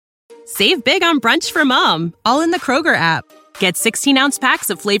Save big on brunch for mom, all in the Kroger app. Get 16-ounce packs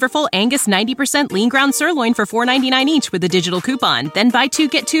of flavorful Angus 90% lean ground sirloin for $4.99 each with a digital coupon. Then buy 2,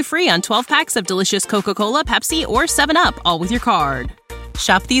 get 2 free on 12 packs of delicious Coca-Cola, Pepsi, or 7-Up, all with your card.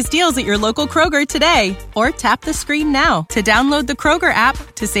 Shop these deals at your local Kroger today, or tap the screen now to download the Kroger app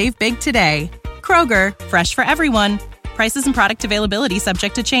to save big today. Kroger, fresh for everyone. Prices and product availability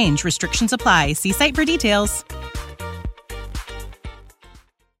subject to change. Restrictions apply. See site for details.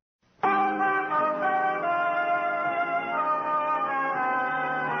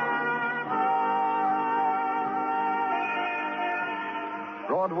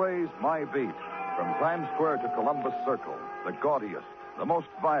 Broadway's My Beat. From Times Square to Columbus Circle, the gaudiest, the most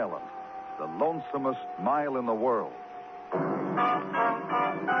violent, the lonesomest mile in the world.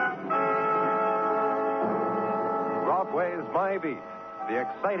 Broadway's My Beat, the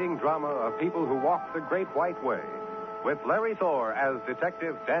exciting drama of people who walk the Great White Way, with Larry Thor as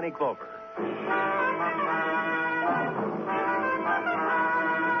Detective Danny Clover.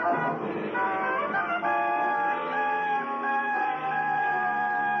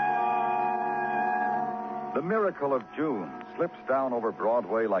 The miracle of June slips down over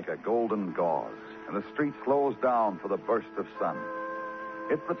Broadway like a golden gauze, and the street slows down for the burst of sun.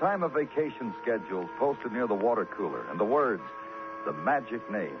 It's the time of vacation schedules posted near the water cooler, and the words, the magic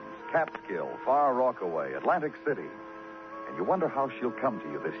names, Catskill, Far Rockaway, Atlantic City. And you wonder how she'll come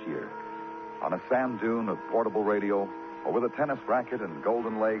to you this year. On a sand dune of portable radio, or with a tennis racket and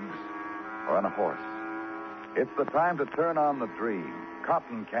golden legs, or on a horse. It's the time to turn on the dream,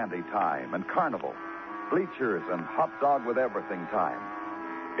 cotton candy time, and carnival. Bleachers and hot dog with everything time.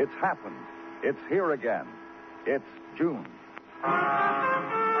 It's happened. It's here again. It's June.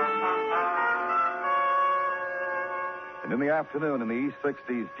 And in the afternoon, in the East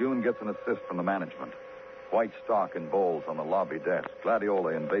 60s, June gets an assist from the management. White stock in bowls on the lobby desk,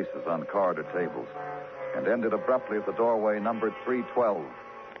 gladioli and vases on corridor tables, and ended abruptly at the doorway numbered 312,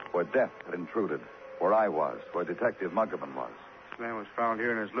 where death had intruded, where I was, where Detective Muggavan was. This man was found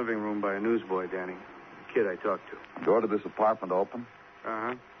here in his living room by a newsboy, Danny. The kid I talked to. Door to this apartment open?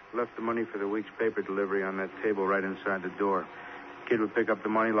 Uh-huh. Left the money for the week's paper delivery on that table right inside the door. The kid would pick up the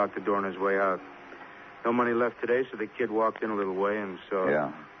money, lock the door on his way out. No money left today, so the kid walked in a little way and saw...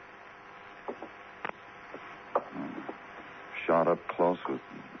 Yeah. Shot up close with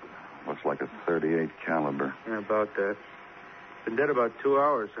looks like a .38 caliber. Yeah, about that. Been dead about 2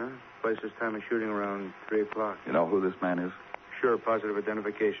 hours, huh? Place his time of shooting around 3 o'clock. You know who this man is? Sure, positive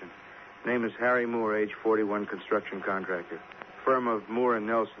identification. Name is Harry Moore, age 41, construction contractor. Firm of Moore and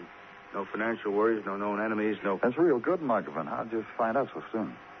Nelson. No financial worries, no known enemies, no... That's real good, Muggavan. How'd you find out so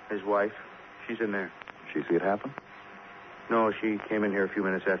soon? His wife. She's in there. She see it happen? No, she came in here a few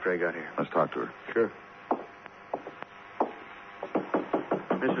minutes after I got here. Let's talk to her. Sure.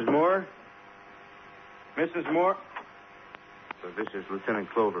 Mrs. Moore? Mrs. Moore? So this is Lieutenant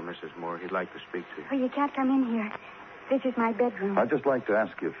Clover, Mrs. Moore. He'd like to speak to you. Oh, you can't come in here. This is my bedroom. I'd just like to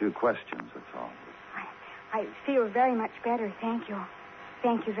ask you a few questions, that's all. I feel very much better, thank you.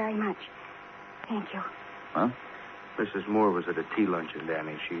 Thank you very much. Thank you. Huh? Mrs. Moore was at a tea luncheon,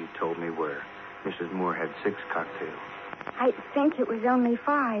 Danny. She told me where. Mrs. Moore had 6 cocktails. I think it was only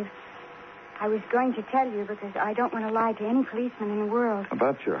 5. I was going to tell you because I don't want to lie to any policeman in the world.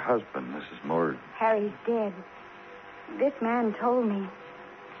 About your husband, Mrs. Moore. Harry's dead. This man told me.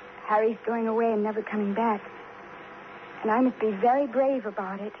 Harry's going away and never coming back. And I must be very brave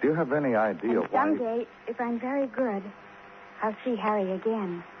about it. Do you have any idea and why... someday, if I'm very good, I'll see Harry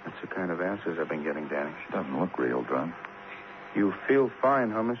again. That's the kind of answers I've been getting, Danny. She doesn't look real drunk. You feel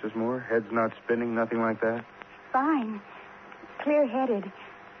fine, huh, Mrs. Moore? Head's not spinning, nothing like that? Fine. Clear-headed.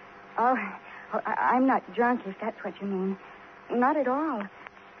 Oh, I'm not drunk, if that's what you mean. Not at all.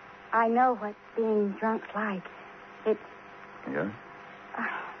 I know what being drunk's like. It's... Yeah?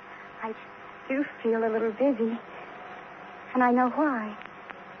 I do feel a little dizzy. And I know why.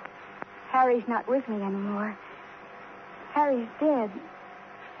 Harry's not with me anymore. Harry's dead.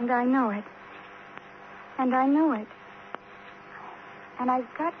 And I know it. And I know it. And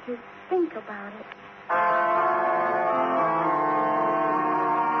I've got to think about it.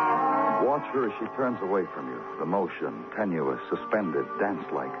 Watch her as she turns away from you. The motion, tenuous, suspended,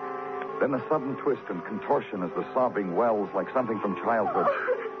 dance-like. Then the sudden twist and contortion as the sobbing wells like something from childhood.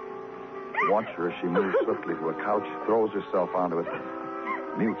 Watch her as she moves swiftly to a couch, throws herself onto it,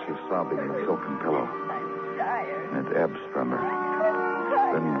 mutes her sobbing in a silken pillow. I'm tired. And it ebbs from her.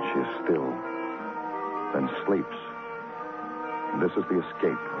 Then she is still. Then sleeps. And this is the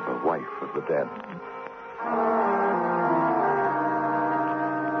escape of a wife of the dead.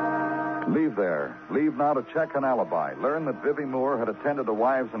 Leave there. Leave now to check an alibi. Learn that Vivie Moore had attended a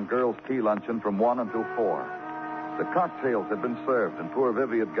wives and girls tea luncheon from 1 until 4. The cocktails had been served, and poor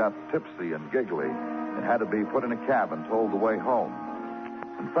Vivie had got tipsy and giggly and had to be put in a cab and told the way home.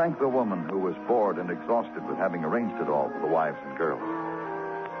 And thank the woman who was bored and exhausted with having arranged it all for the wives and girls.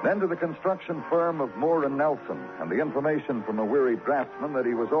 Then to the construction firm of Moore and Nelson, and the information from a weary draftsman that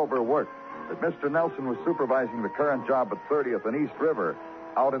he was overworked, that Mr. Nelson was supervising the current job at 30th and East River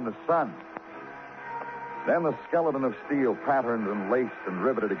out in the sun. Then the skeleton of steel patterned and laced and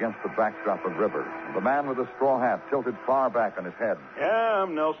riveted against the backdrop of river. And the man with the straw hat tilted far back on his head. Yeah,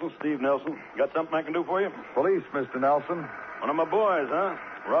 I'm Nelson, Steve Nelson. Got something I can do for you? Police, Mr. Nelson. One of my boys, huh?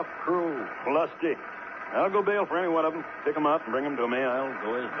 Rough crew, lusty. I'll go bail for any one of them. Pick them out and bring them to me. I'll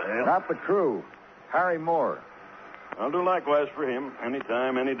go as bail. Not the crew. Harry Moore. I'll do likewise for him. Any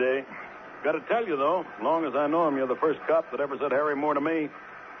time, any day. Got to tell you, though, as long as I know him, you're the first cop that ever said Harry Moore to me.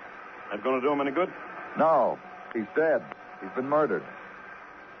 That going to do him any good? No, he's dead. He's been murdered.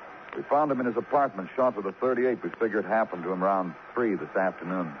 We found him in his apartment, shot with a .38. We figured happened to him around 3 this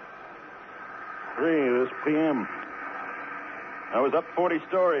afternoon. 3 this p.m. I was up 40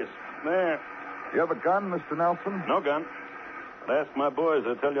 stories. There. You have a gun, Mr. Nelson? No gun. But ask my boys.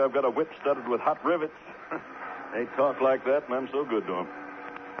 They'll tell you I've got a whip studded with hot rivets. They talk like that, and I'm so good to them.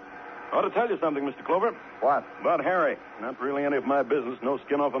 I ought to tell you something, Mr. Clover. What? About Harry. Not really any of my business. No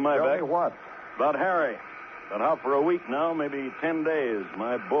skin off of my back. Tell me what? About Harry. About how for a week now, maybe 10 days,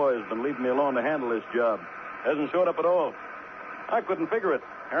 my boy's been leaving me alone to handle this job. Hasn't showed up at all. I couldn't figure it.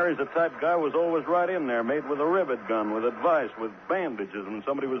 Harry's the type guy who was always right in there, made with a rivet gun, with advice, with bandages when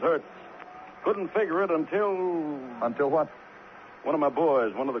somebody was hurt. Couldn't figure it until... Until what? One of my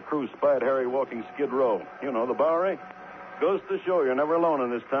boys, one of the crew, spied Harry walking Skid Row. You know, the Bowery. Goes to show you're never alone in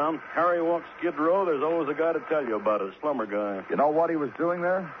this town. Harry walks Skid Row, there's always a guy to tell you about it, a slumber guy. You know what he was doing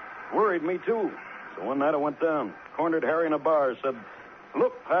there? Worried me, too. So one night I went down, cornered Harry in a bar, said,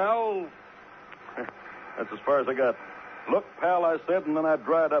 "Look, pal." That's as far as I got. "Look, pal," I said, and then I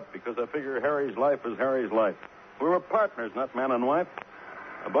dried up because I figure Harry's life is Harry's life. We were partners, not man and wife.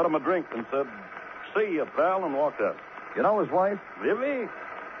 I bought him a drink and said, "See ya, pal," and walked out. You know his wife? Vivie?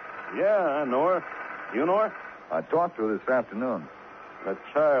 Yeah, I know her. You know her? I talked to her this afternoon. A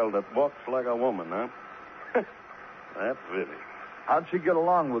child that walks like a woman, huh? That's Vivie. How'd she get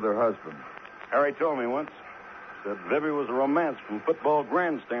along with her husband? Harry told me once. Said Vivie was a romance from football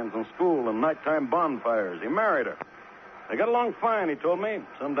grandstands in school and nighttime bonfires. He married her. They got along fine, he told me.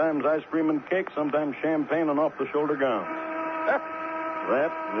 Sometimes ice cream and cake, sometimes champagne and off-the-shoulder gowns.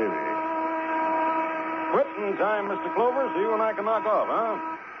 That's Vivie. Quitting time, Mr. Clover, so you and I can knock off, huh?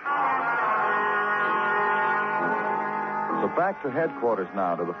 So back to headquarters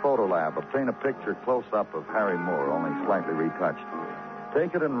now, to the photo lab. Obtain a picture close-up of Harry Moore, only slightly retouched.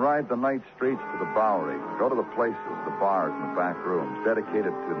 Take it and ride the night streets to the Bowery. Go to the places, the bars and the back rooms,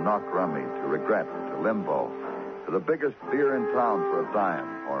 dedicated to Knock Rummy, to Regret, to Limbo, to the biggest beer in town for a dime,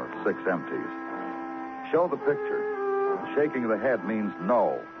 or 6 empties. Show the picture. Shaking the head means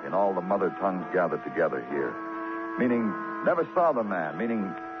no in all the mother tongues gathered together here. Meaning, never saw the man.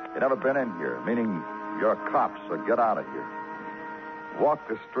 Meaning, you never been in here. Meaning, you're a cop, so get out of here. Walk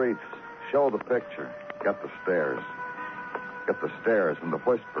the streets. Show the picture. Get the stares. Get the stares and the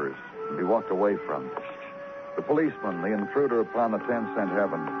whispers and be walked away from. The policeman, the intruder upon the 10-cent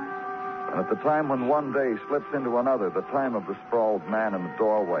heaven. And at the time when one day slips into another, the time of the sprawled man in the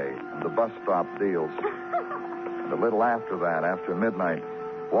doorway and the bus stop deals. And a little after that, after midnight,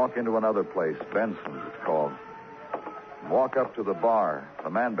 walk into another place, Benson's it's called. Walk up to the bar. The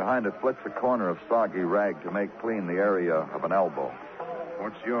man behind it flicks a corner of soggy rag to make clean the area of an elbow.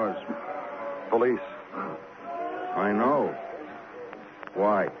 What's yours? Police. I know.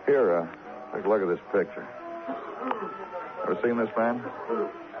 Why? Here, take a look at this picture. Ever seen this man?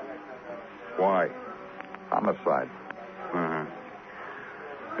 Why? Homicide. Uh-huh.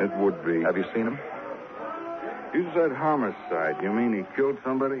 It would be. Have you seen him? You said homicide. You mean he killed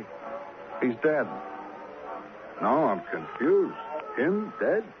somebody? He's dead. No, I'm confused. Him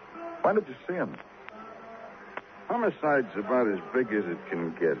dead? When did you see him? Homicide's about as big as it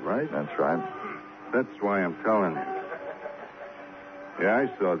can get, right? That's right. That's why I'm telling you. Yeah,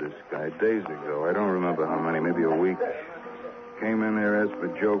 I saw this guy days ago. I don't remember how many, maybe a week. Came in there, asked for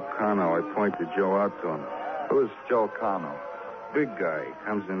Joe Cano. I pointed Joe out to him. Who's Joe Cano? Big guy.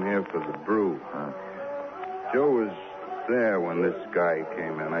 Comes in here for the brew. Joe was there when this guy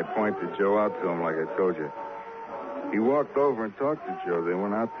came in. I pointed Joe out to him like I told you. He walked over and talked to Joe. They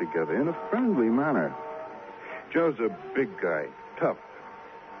went out together in a friendly manner. Joe's a big guy. Tough.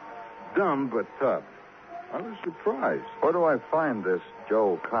 Dumb, but tough. I was surprised. Where do I find this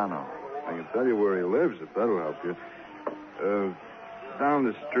Joe Cano? I can tell you where he lives, if that'll help you. Down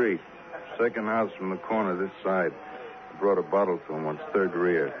the street. Second house from the corner this side. I brought a bottle to him on third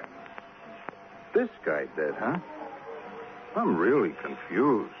rear. This guy dead, huh? I'm really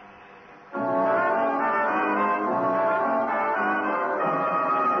confused.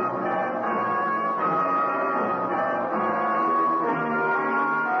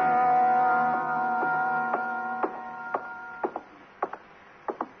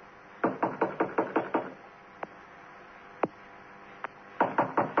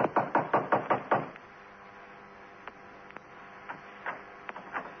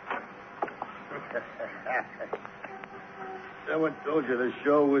 Someone told you the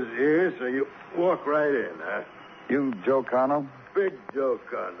show was here, so you walk right in, huh? You Joe Cano? Big Joe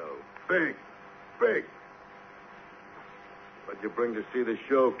Cano. Big. What'd you bring to see the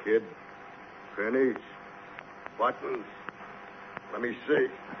show, kid? Pennies? Buttons? Let me see.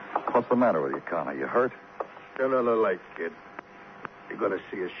 What's the matter with you, Cano? You hurt? Turn on the light, kid. You're going to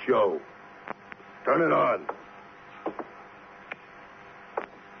see a show. Turn it on.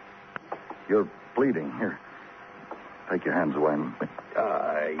 You're bleeding. Here. Take your hands away.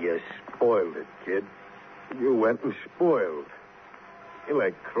 You spoiled it, kid. You went and spoiled.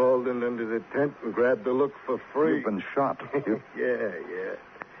 You crawled in under the tent and grabbed the look for free. You've been shot. Yeah.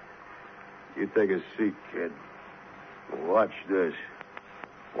 You take a seat, kid. Watch this.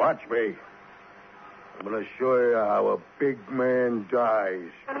 Watch me. I'm going to show you how a big man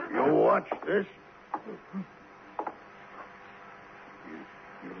dies. You watch this.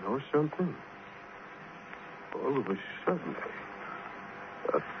 You know something? All of a sudden,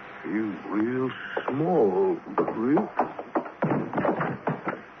 I feel real small.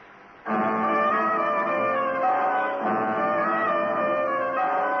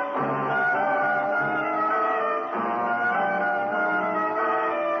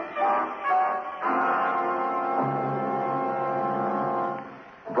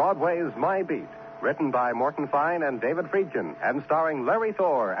 Broadway's My Beat, written by Morton Fine and David Friedkin, and starring Larry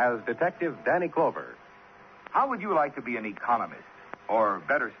Thor as Detective Danny Clover. How would you like to be an economist? Or,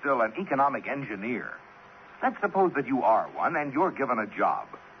 better still, an economic engineer? Let's suppose that you are one and you're given a job.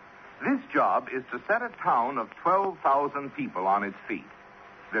 This job is to set a town of 12,000 people on its feet.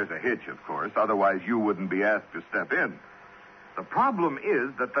 There's a hitch, of course, otherwise you wouldn't be asked to step in. The problem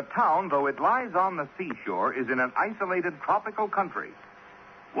is that the town, though it lies on the seashore, is in an isolated tropical country.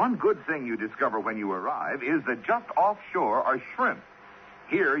 One good thing you discover when you arrive is that just offshore are shrimp.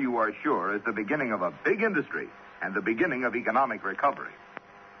 Here, you are sure, is the beginning of a big industry and the beginning of economic recovery.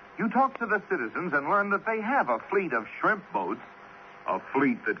 You talk to the citizens and learn that they have a fleet of shrimp boats, a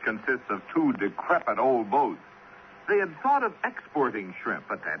fleet that consists of 2 decrepit old boats. They had thought of exporting shrimp,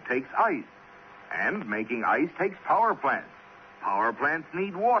 but that takes ice. And making ice takes power plants. Power plants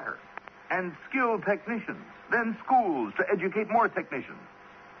need water. And skilled technicians. Then schools to educate more technicians.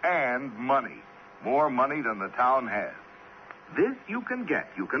 And money. More money than the town has. This you can get.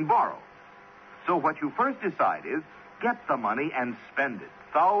 You can borrow. So what you first decide is get the money and spend it.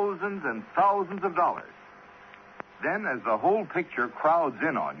 Thousands and thousands of dollars. Then as the whole picture crowds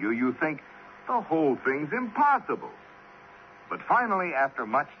in on you, you think the whole thing's impossible. But finally, after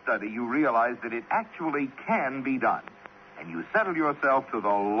much study, you realize that it actually can be done. And you settle yourself to the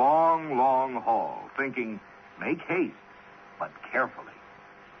long, long haul, thinking, make haste, but carefully.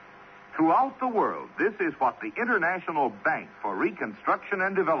 Throughout the world, this is what the International Bank for Reconstruction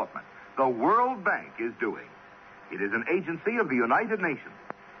and Development, the World Bank, is doing. It is an agency of the United Nations,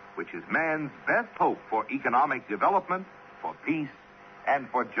 which is man's best hope for economic development, for peace, and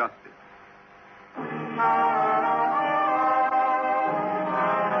for justice.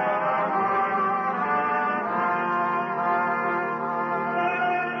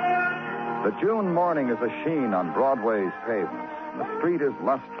 The June morning is a sheen on Broadway's pavements, and the street is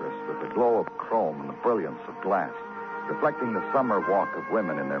lustrous with the glow of chrome and the brilliance of glass, reflecting the summer walk of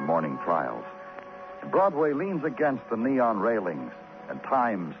women in their morning trials. And Broadway leans against the neon railings, and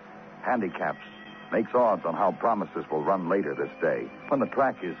Times, handicaps, makes odds on how promises will run later this day, when the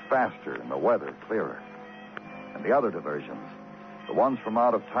track is faster and the weather clearer. And the other diversions, the ones from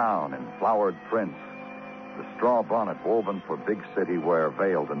out of town in flowered prints, the straw bonnet woven for big city wear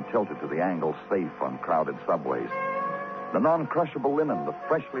veiled and tilted to the angle safe on crowded subways, the non-crushable linen, the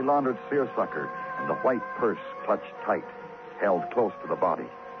freshly laundered seersucker, and the white purse clutched tight, held close to the body.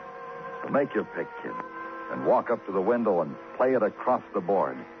 So make your pick, kid, and walk up to the window and play it across the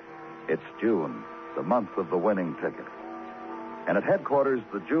board. It's June, the month of the winning ticket. And at headquarters,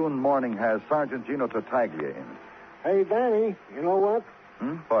 the June morning has Sergeant Gino Tartaglia in it. Hey, Danny, you know what?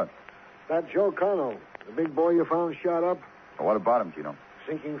 What? That Joe Cano, the big boy you found shot up. Well, what about him, Gino?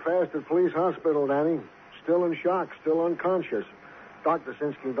 Sinking fast at police hospital, Danny. Still in shock, still unconscious. Dr.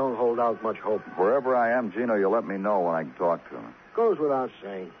 Sinsky don't hold out much hope. Wherever I am, Gino, you'll let me know when I can talk to him. Goes without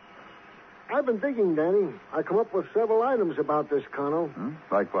saying. I've been thinking, Danny. I come up with several items about this Connell.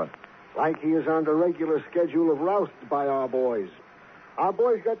 Like what? Like he is on the regular schedule of rousts by our boys. Our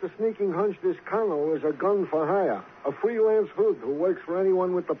boys got the sneaking hunch this Connell is a gun for hire. A freelance hood who works for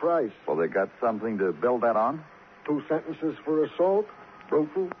anyone with the price. Well, they got something to build that on? 2 sentences for assault.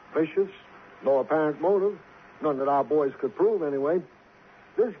 Brutal, vicious, no apparent motive. None that our boys could prove, anyway.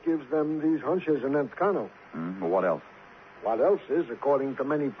 This gives them these hunches anent Connell. Well, what else? What else is, according to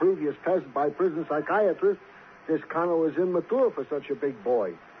many previous tests by prison psychiatrists, this Connell is immature for such a big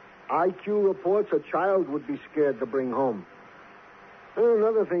boy. IQ reports a child would be scared to bring home. And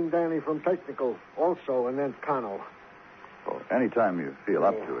another thing, Danny, from technical, also anent Connell. Well, anytime you feel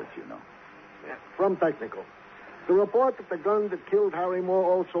up to it, you know. Yeah, from technical. The report that the gun that killed Harry Moore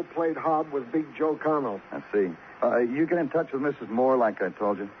also played hob with Big Joe Connell. I see. You get in touch with Mrs. Moore like I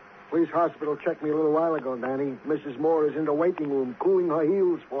told you? Police hospital checked me a little while ago, Danny. Mrs. Moore is in the waiting room, cooling her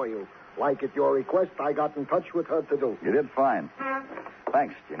heels for you. Like at your request, I got in touch with her to do. You did fine.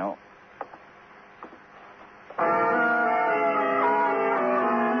 Thanks, Gino.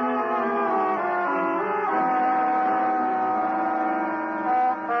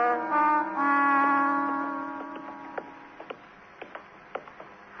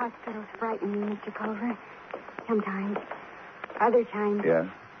 Hospitals frighten me, Mr. Culver. Sometimes. Other times. Yeah?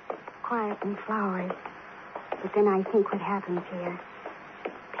 Quiet and flowers. But then I think what happens here.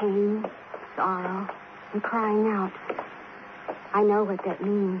 Pain, sorrow, and crying out. I know what that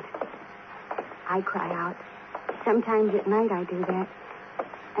means. I cry out. Sometimes at night I do that.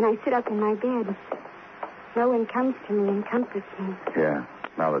 And I sit up in my bed. No one comes to me and comforts me. Yeah,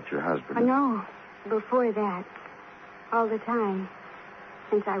 now that your husband... Oh, no. Before that. All the time.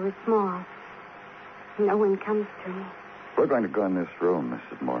 Since I was small. No one comes to me. We're going to go in this room,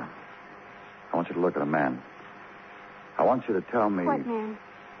 Mrs. Moore. I want you to look at a man. I want you to tell me... What man?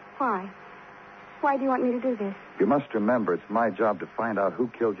 Why? Why do you want me to do this? You must remember it's my job to find out who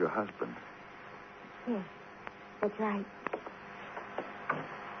killed your husband. Yes, that's right.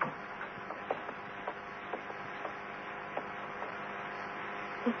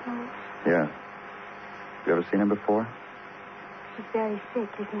 This man? Yeah. You ever seen him before? He's very sick,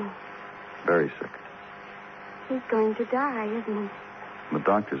 isn't he? Very sick. He's going to die, isn't he? The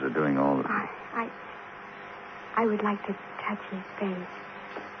doctors are doing all the... I would like to touch his face.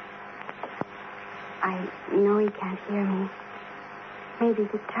 I know he can't hear me. Maybe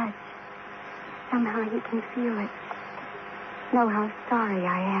the touch. Somehow he can feel it. Know how sorry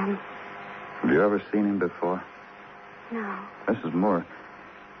I am. Have you ever seen him before? No. Mrs. Moore,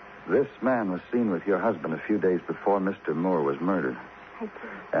 this man was seen with your husband a few days before Mr. Moore was murdered. I do.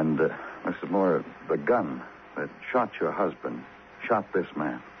 And, Mrs. Moore, the gun that shot your husband shot this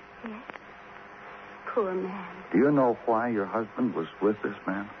man. Yes. Poor man. Do you know why your husband was with this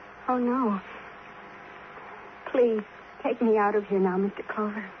man? Oh, no. Please, take me out of here now, Mr.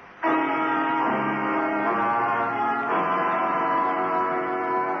 Clover.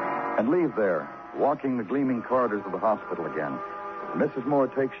 And leave there, walking the gleaming corridors of the hospital again. Mrs. Moore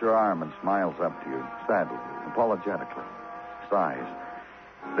takes your arm and smiles up to you, sadly, apologetically, sighs.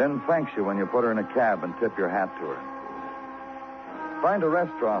 Then thanks you when you put her in a cab and tip your hat to her. Find a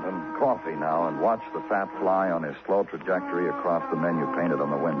restaurant and coffee now and watch the fat fly on his slow trajectory across the menu painted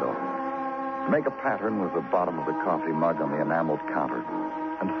on the window. Make a pattern with the bottom of the coffee mug on the enameled counter.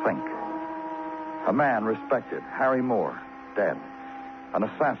 And think. A man respected, Harry Moore, dead. An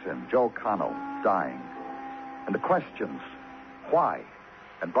assassin, Joe Connell, dying. And the questions, why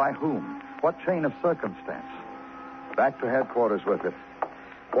and by whom? What chain of circumstance? Back to headquarters with it.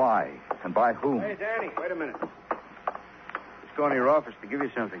 Why and by whom? Hey, Danny, wait a minute. Just going to your office to give you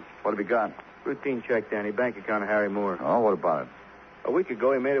something. What have you got? Routine check, Danny. Bank account of Harry Moore. Oh, what about it? A week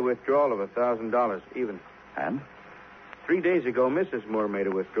ago, he made a withdrawal of $1,000, even. And? 3 days ago, Mrs. Moore made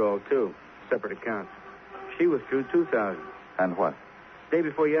a withdrawal, too. Separate accounts. She withdrew $2,000. And what? Day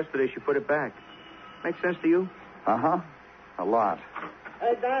before yesterday, she put it back. Make sense to you? Uh-huh. A lot.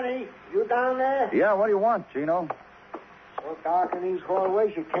 Hey, Danny, you down there? Yeah, what do you want, Gino? So dark in these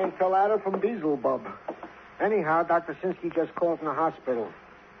hallways, you can't tell Ada from Beelzebub. Anyhow, Dr. Sinsky just called from the hospital.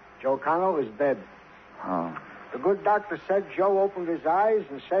 Joe Connell is dead. Oh. The good doctor said Joe opened his eyes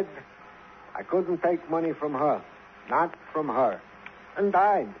and said, I couldn't take money from her. Not from her. And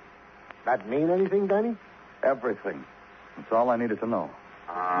died. That mean anything, Danny? Everything. That's all I needed to know.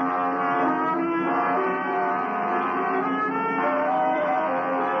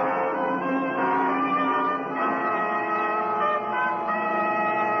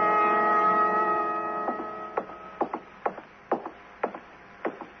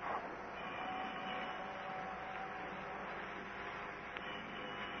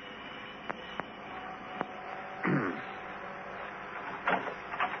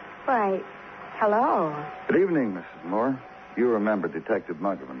 Why, hello. Good evening, Mrs. Moore. You remember Detective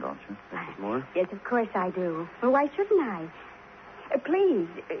Muggerman, don't you? Mrs. Moore? Yes, of course I do. Well, why shouldn't I? Please,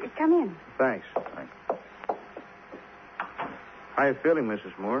 come in. Thanks. How you feeling,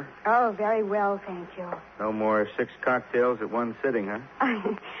 Mrs. Moore? Oh, very well, thank you. No more 6 cocktails at one sitting, huh?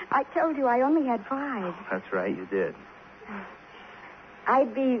 I told you I only had 5. That's right, you did.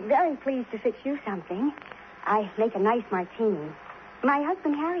 I'd be very pleased to fix you something. I make a nice martini. My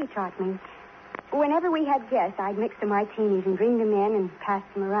husband Harry taught me. Whenever we had guests, I'd mix the martinis and bring them in and pass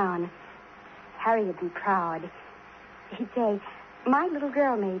them around. Harry would be proud. He'd say, "My little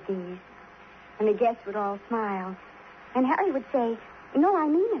girl made these." And the guests would all smile. And Harry would say, "No, I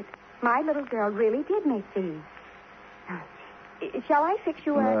mean it. My little girl really did make these." Shall I fix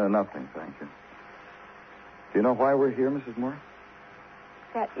you a... Nothing, thank you. Do you know why we're here, Mrs. Moore?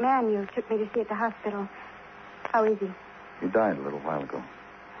 That man you took me to see at the hospital. How is he? He died a little while ago.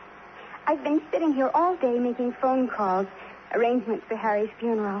 I've been sitting here all day making phone calls, arrangements for Harry's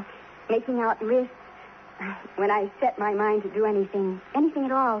funeral, making out lists. When I set my mind to do anything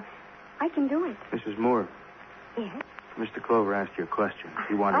at all, I can do it. Mrs. Moore. Yes? Mr. Clover asked you a question.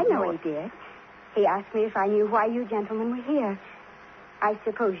 He wanted I to know know he it. did. He asked me if I knew why you gentlemen were here. I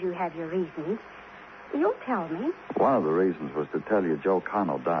suppose you have your reasons. You'll tell me. One of the reasons was to tell you Joe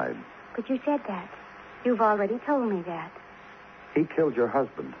Connell died. But you said that. You've already told me that. He killed your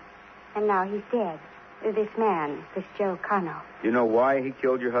husband. And now he's dead. This man, this Joe Connell. You know why he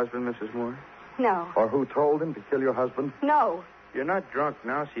killed your husband, Mrs. Moore? No. Or who told him to kill your husband? No. You're not drunk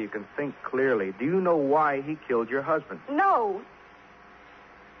now, so you can think clearly. Do you know why he killed your husband? No.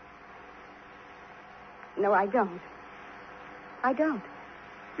 No, I don't. I don't.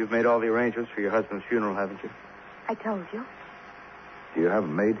 You've made all the arrangements for your husband's funeral, haven't you? I told you. Do you have a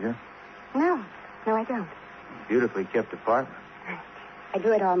maid here? No. No, I don't. Beautifully kept apartment. I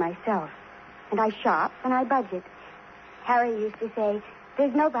do it all myself. And I shop and I budget. Harry used to say,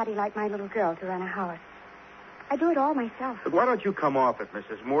 "There's nobody like my little girl to run a house." I do it all myself. But why don't you come off it,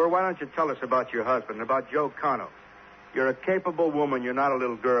 Mrs. Moore? Why don't you tell us about your husband, about Joe Connell? You're a capable woman. You're not a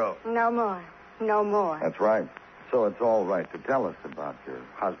little girl. No more. No more. That's right. So it's all right to tell us about your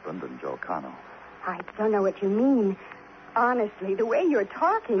husband and Joe Connell. I don't know what you mean. Honestly, the way you're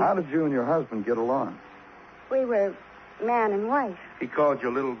talking... How did you and your husband get along? We were man and wife. He called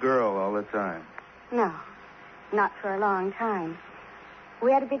you little girl all the time. No, not for a long time.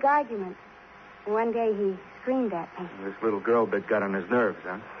 We had a big argument. One day he screamed at me. This little girl bit got on his nerves,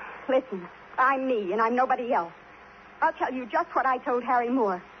 huh? Listen, I'm me and I'm nobody else. I'll tell you just what I told Harry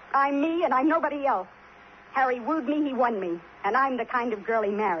Moore. I'm me and I'm nobody else. Harry wooed me, he won me. And I'm the kind of girl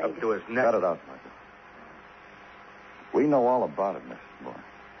he married. Up to his neck. Cut it out, Margaret. We know all about it, Mrs. Moore.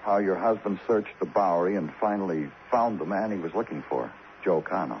 How your husband searched the Bowery and finally found the man he was looking for, Joe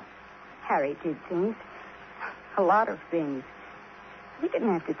Connell. Harry did things. A lot of things. He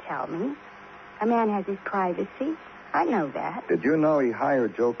didn't have to tell me. A man has his privacy. I know that. Did you know he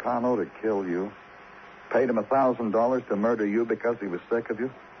hired Joe Connell to kill you? Paid him $1,000 to murder you because he was sick of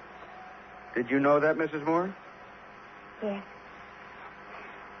you? Did you know that, Mrs. Moore? Yes.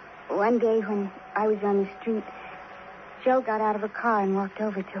 One day when I was on the street, Joe got out of a car and walked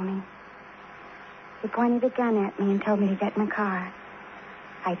over to me. He pointed a gun at me and told me to get in the car.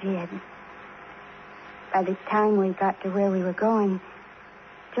 I did. By the time we got to where we were going,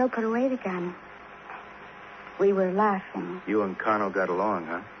 Joe put away the gun. We were laughing. You and Connell got along,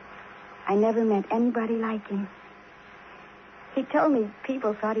 huh? I never met anybody like him. He told me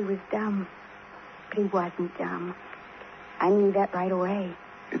people thought he was dumb, but he wasn't dumb. I knew that right away.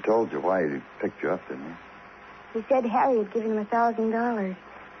 He told you why he picked you up, didn't he? He said Harry had given him $1,000.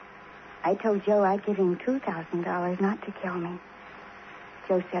 I told Joe I'd give him $2,000 not to kill me.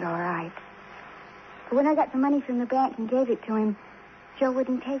 Joe said, all right. But when I got the money from the bank and gave it to him, Joe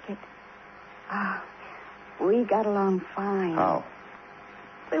wouldn't take it. We got along fine. How?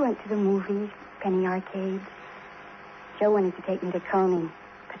 We went to the movies, penny arcades. Joe wanted to take me to Coney,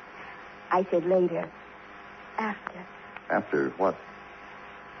 but I said later. After. After what?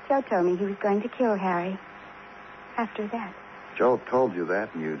 Joe told me he was going to kill Harry. After that. Joe told you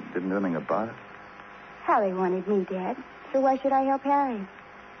that and you didn't do anything about it? Harry wanted me dead, so why should I help Harry?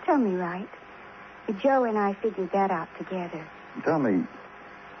 Tell me right. Joe and I figured that out together. Tell me,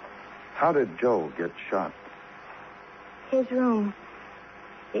 how did Joe get shot? His room.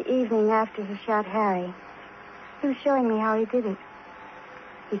 The evening after he shot Harry. He was showing me how he did it.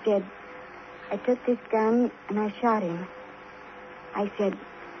 He said, I took this gun and I shot him. I said,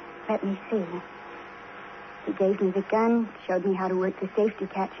 let me see. He gave me the gun, showed me how to work the safety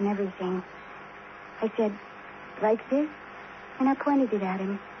catch and everything. I said, like this? And I pointed it at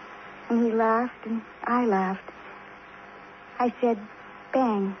him. And he laughed, and I laughed. I said,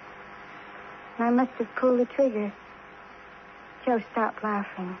 bang. And I must have pulled the trigger. Joe stopped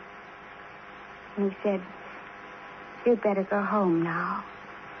laughing. And he said, you'd better go home now.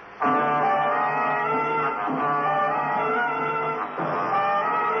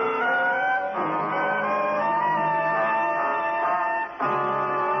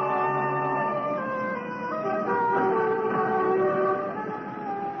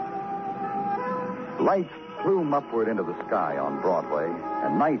 Lights plume upward into the sky on Broadway,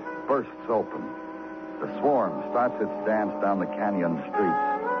 and night bursts open. The swarm starts its dance down the canyon streets,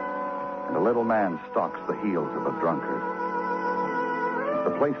 and a little man stalks the heels of a drunkard. It's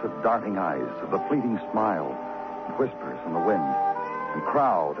the place of darting eyes, of the fleeting smile, and whispers in the wind, and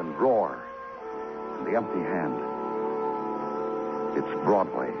crowd and roar, and the empty hand. It's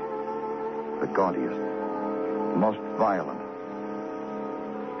Broadway, the gaudiest, the most violent,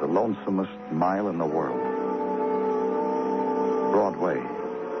 the lonesomest mile in the world. Broadway,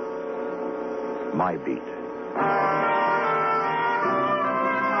 my beat.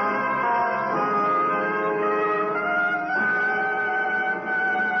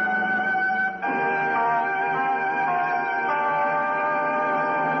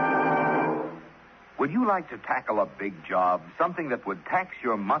 Would you like to tackle a big job, something that would tax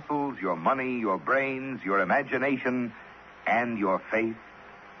your muscles, your money, your brains, your imagination, and your faith?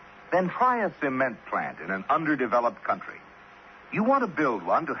 Then try a cement plant in an underdeveloped country. You want to build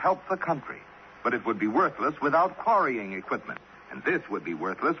one to help the country, but it would be worthless without quarrying equipment, and this would be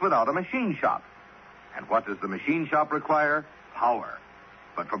worthless without a machine shop. And what does the machine shop require? Power.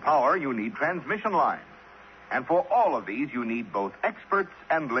 But for power, you need transmission lines. And for all of these, you need both experts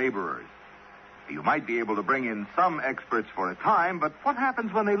and laborers. You might be able to bring in some experts for a time, but what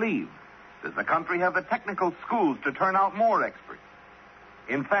happens when they leave? Does the country have the technical schools to turn out more experts?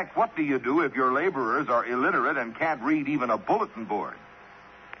 In fact, what do you do if your laborers are illiterate and can't read even a bulletin board?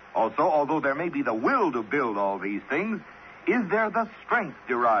 Also, although there may be the will to build all these things, is there the strength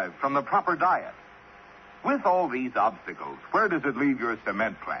derived from the proper diet? With all these obstacles, where does it leave your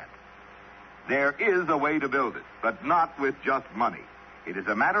cement plant? There is a way to build it, but not with just money. It is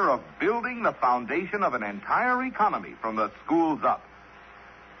a matter of building the foundation of an entire economy from the schools up.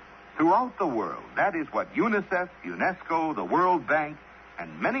 Throughout the world, that is what UNICEF, UNESCO, the World Bank,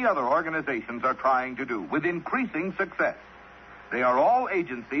 and many other organizations are trying to do with increasing success. They are all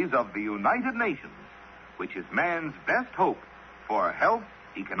agencies of the United Nations, which is man's best hope for health,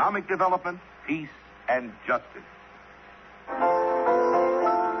 economic development, peace, and justice.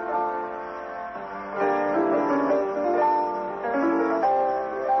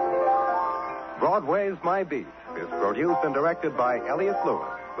 Broadway's My Beat is produced and directed by Elliott Lewis,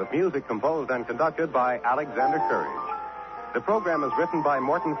 with music composed and conducted by Alexander Courage. The program is written by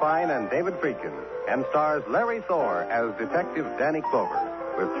Morton Fine and David Friedkin and stars Larry Thor as Detective Danny Clover,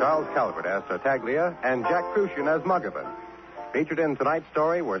 with Charles Calvert as Tartaglia and Jack Crucian as Muggavan. Featured in tonight's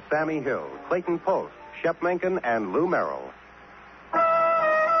story were Sammy Hill, Clayton Post, Shep Menken, and Lou Merrill.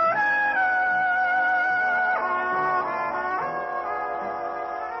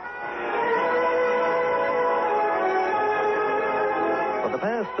 For the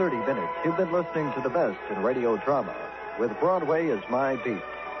past 30 minutes, you've been listening to the best in radio drama with Broadway as My Beat.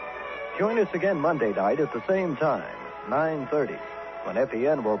 Join us again Monday night at the same time, 9:30, when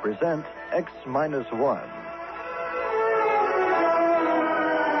FEN will present X-1.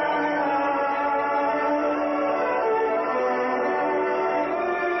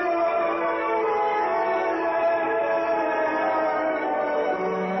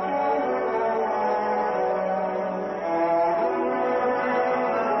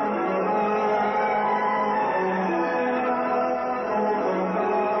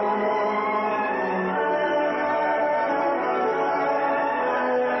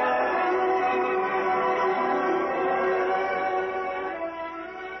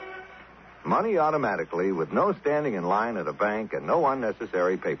 Money automatically with no standing in line at a bank and no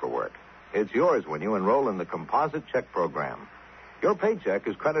unnecessary paperwork. It's yours when you enroll in the Composite Check Program. Your paycheck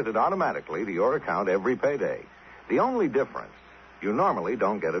is credited automatically to your account every payday. The only difference, you normally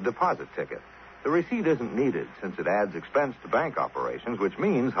don't get a deposit ticket. The receipt isn't needed since it adds expense to bank operations, which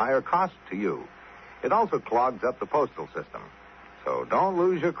means higher costs to you. It also clogs up the postal system. So don't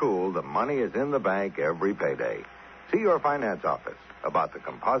lose your cool. The money is in the bank every payday. See your finance office about the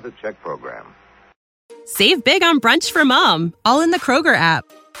Composite Check Program. Save big on brunch for mom, all in the Kroger app.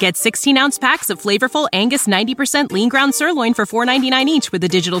 Get 16-ounce packs of flavorful Angus 90% lean ground sirloin for $4.99 each with a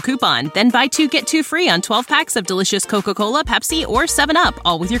digital coupon. Then buy 2, get 2 free on 12 packs of delicious Coca-Cola, Pepsi, or 7-Up,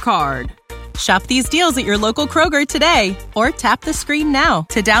 all with your card. Shop these deals at your local Kroger today, or tap the screen now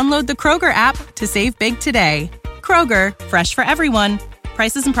to download the Kroger app to save big today. Kroger, fresh for everyone.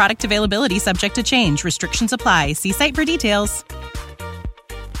 Prices and product availability subject to change. Restrictions apply. See site for details.